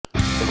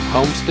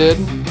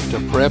homesteading to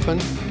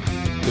prepping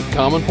to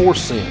common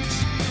horse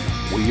sense,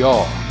 we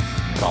are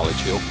College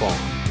Hill Farm.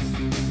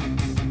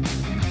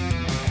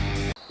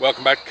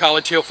 Welcome back to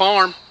College Hill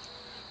Farm.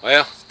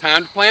 Well, it's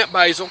time to plant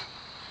basil.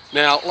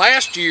 Now,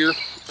 last year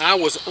I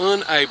was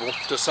unable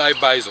to save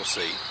basil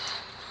seed.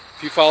 If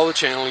you follow the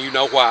channel, you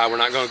know why. We're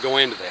not going to go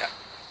into that.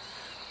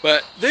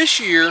 But this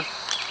year,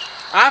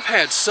 I've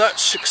had such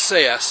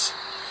success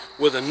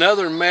with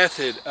another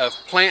method of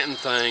planting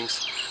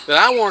things that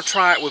I want to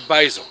try it with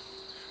basil.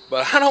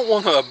 But I don't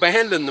want to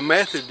abandon the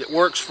method that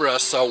works for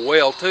us so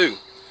well too.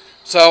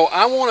 So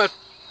I want to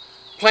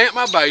plant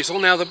my basil.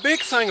 Now the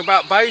big thing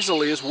about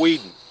basil is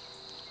weeding.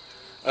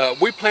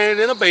 We planted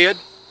in a bed.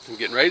 I'm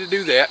getting ready to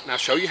do that, and I'll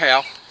show you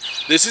how.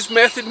 This is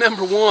method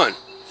number 1.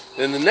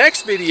 In the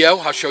next video,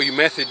 I'll show you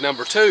method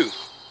number 2.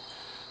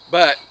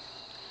 But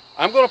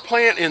I'm going to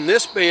plant in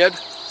this bed,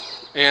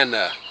 and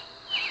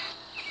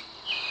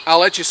I'll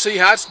let you see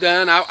how it's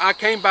done. I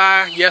came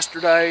by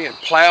yesterday and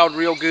plowed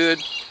real good.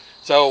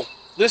 So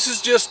this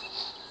is just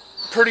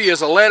pretty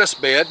as a lettuce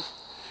bed.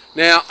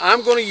 Now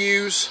I'm going to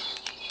use,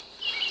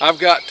 I've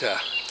got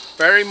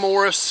Ferry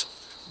Morris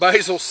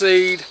basil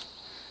seed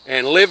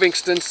and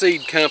Livingston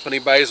Seed Company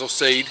basil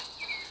seed.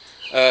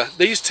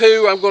 These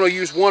two, I'm going to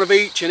use one of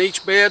each in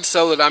each bed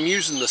so that I'm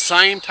using the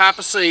same type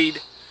of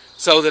seed,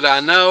 so that I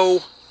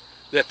know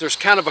that there's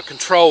kind of a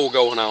control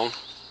going on.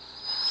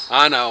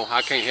 I know,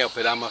 I can't help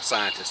it, I'm a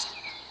scientist.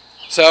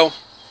 So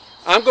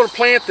I'm going to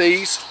plant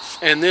these,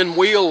 and then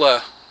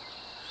we'll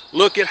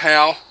look at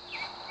how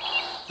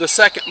the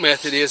second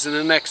method is in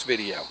the next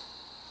video.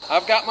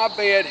 I've got my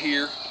bed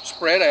here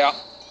spread out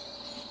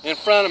in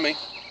front of me.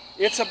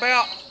 It's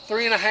about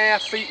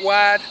 3.5 feet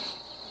wide.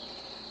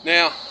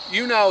 Now,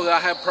 you know that I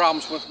have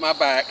problems with my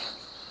back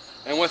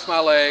and with my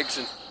legs,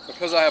 and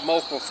because I have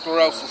multiple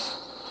sclerosis,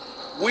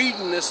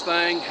 weeding this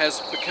thing has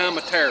become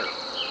a terror.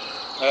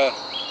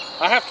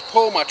 I have to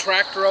pull my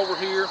tractor over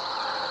here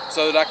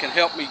so that I can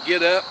help me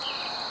get up.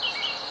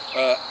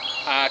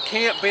 I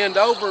can't bend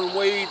over and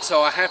weed,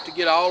 so I have to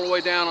get all the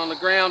way down on the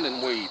ground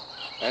and weed.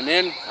 And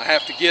then I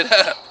have to get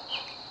up.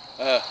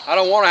 I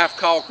don't want to have to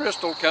call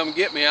Crystal to come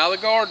get me out of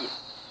the garden.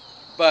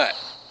 But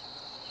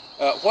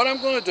what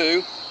I'm going to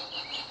do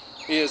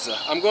is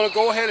I'm going to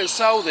go ahead and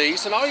sow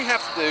these, and all you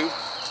have to do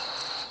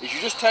is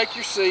you just take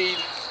your seed.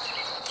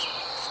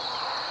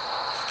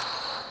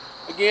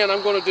 Again,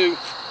 I'm going to do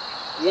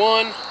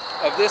one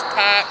of this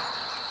type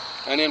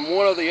and then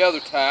one of the other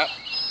type.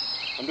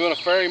 I'm doing a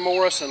Ferry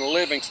Morris and a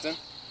Livingston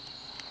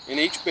in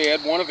each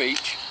bed, one of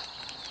each.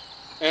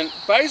 And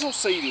basil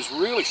seed is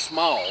really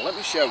small. Let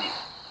me show you.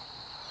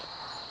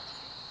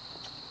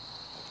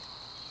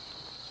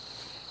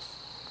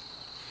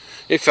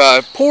 If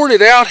I poured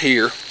it out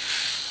here,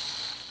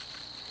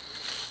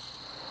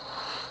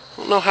 I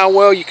don't know how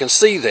well you can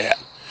see that,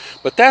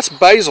 but that's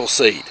basil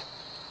seed.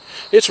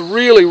 It's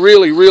really,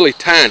 really, really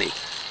tiny.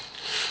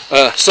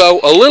 So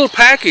a little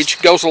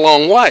package goes a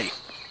long way.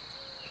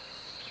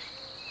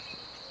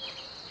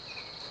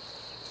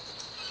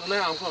 So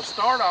now I'm going to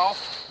start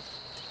off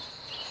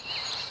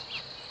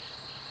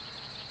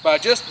by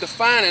just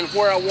defining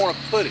where I want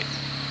to put it,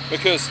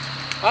 because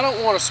I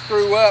don't want to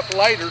screw up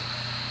later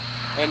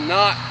and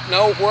not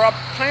know where I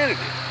planted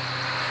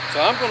it. So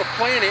I'm going to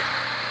plant it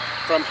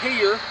from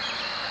here,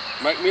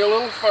 make me a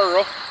little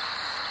furrow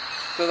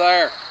to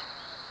there.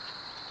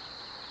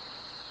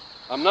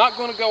 I'm not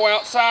going to go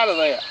outside of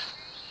that.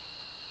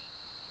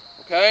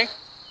 Okay?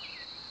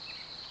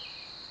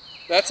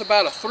 That's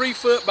about a 3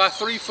 foot by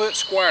 3 foot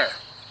square.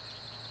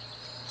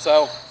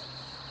 So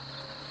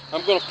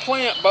I'm going to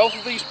plant both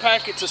of these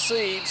packets of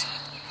seeds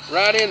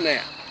right in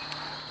that.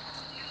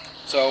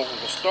 So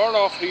we'll start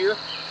off here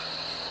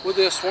with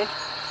this one.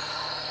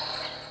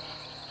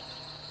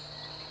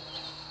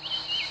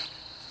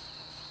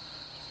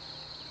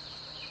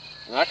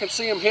 And I can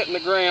see them hitting the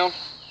ground.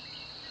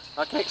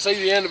 I can't see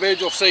the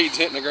individual seeds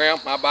hitting the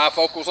ground. My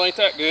bifocals ain't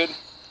that good.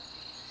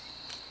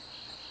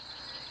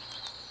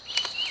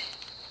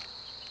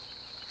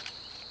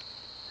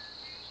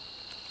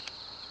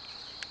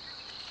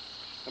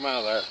 Come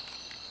out of there.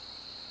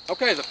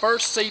 Okay, the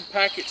first seed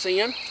packet's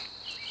in.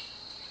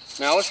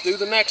 Now let's do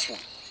the next one.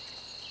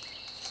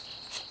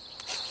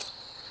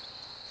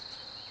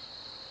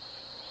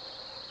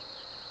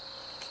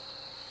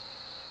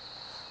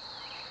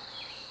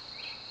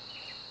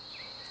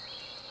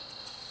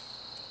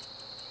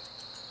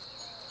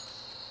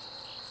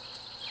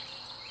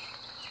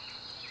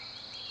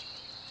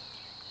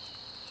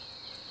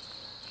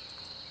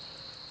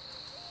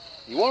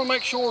 You want to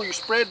make sure you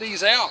spread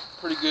these out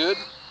pretty good.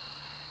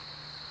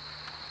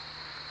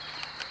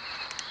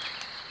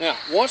 Now,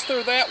 once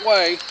they're that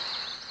way,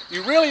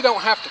 you really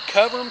don't have to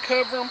cover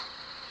them,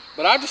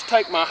 but I just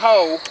take my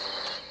hoe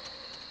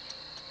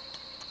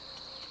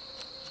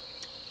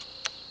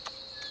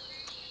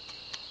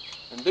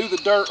and do the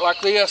dirt like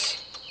this.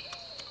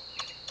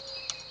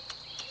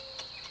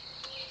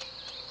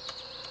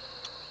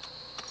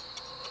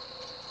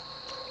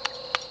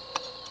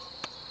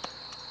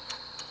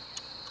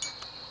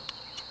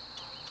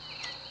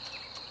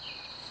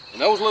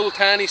 those little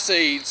tiny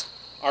seeds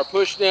are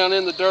pushed down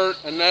in the dirt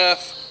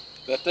enough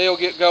that they'll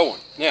get going.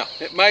 Now,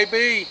 it may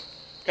be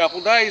a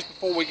couple days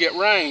before we get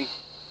rain,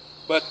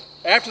 but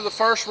after the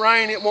first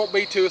rain, it won't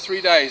be 2 or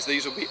 3 days.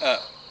 These will be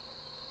up.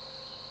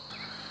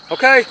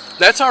 Okay,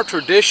 that's our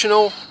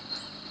traditional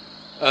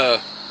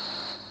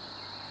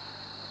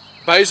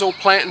basil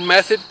planting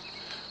method.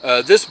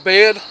 This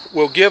bed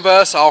will give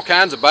us all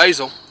kinds of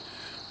basil,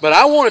 but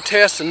I want to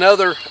test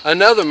another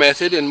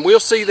method, and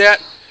we'll see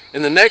that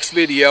in the next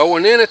video.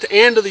 And then at the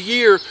end of the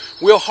year,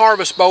 we'll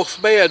harvest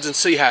both beds and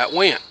see how it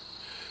went.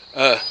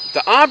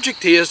 The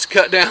object is to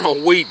cut down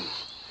on weeding.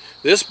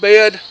 This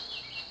bed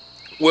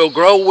will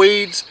grow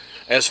weeds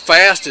as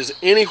fast as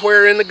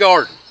anywhere in the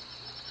garden,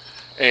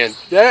 and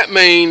that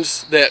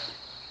means that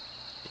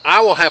I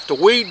will have to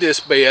weed this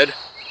bed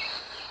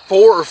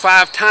 4 or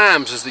 5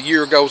 times as the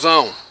year goes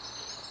on.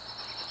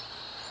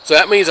 So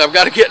that means I've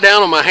got to get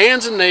down on my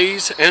hands and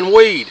knees and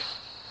weed.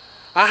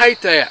 I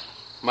hate that.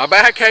 My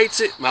back hates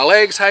it, my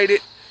legs hate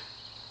it.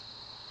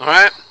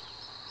 Alright?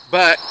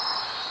 But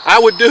I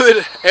would do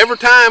it every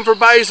time for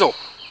basil,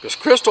 because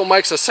Crystal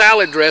makes a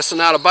salad dressing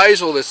out of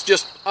basil that's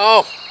just,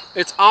 oh,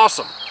 it's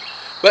awesome.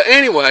 But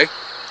anyway,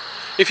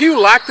 if you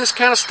like this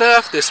kind of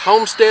stuff, this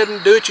homesteading,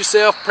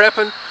 do-it-yourself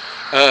prepping,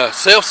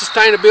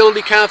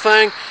 self-sustainability kind of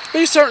thing,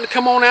 be certain to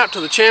come on out to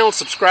the channel and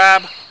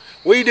subscribe.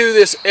 We do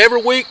this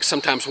every week,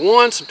 sometimes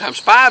 1, sometimes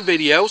 5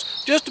 videos.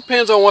 Just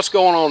depends on what's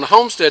going on in the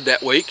homestead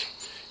that week.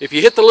 If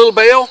you hit the little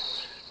bell,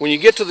 when you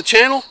get to the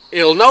channel,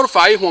 it'll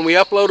notify you when we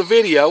upload a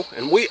video,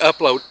 and we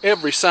upload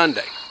every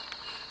Sunday.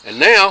 And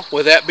now,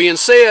 with that being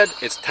said,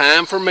 it's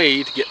time for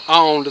me to get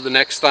on to the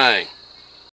next thing.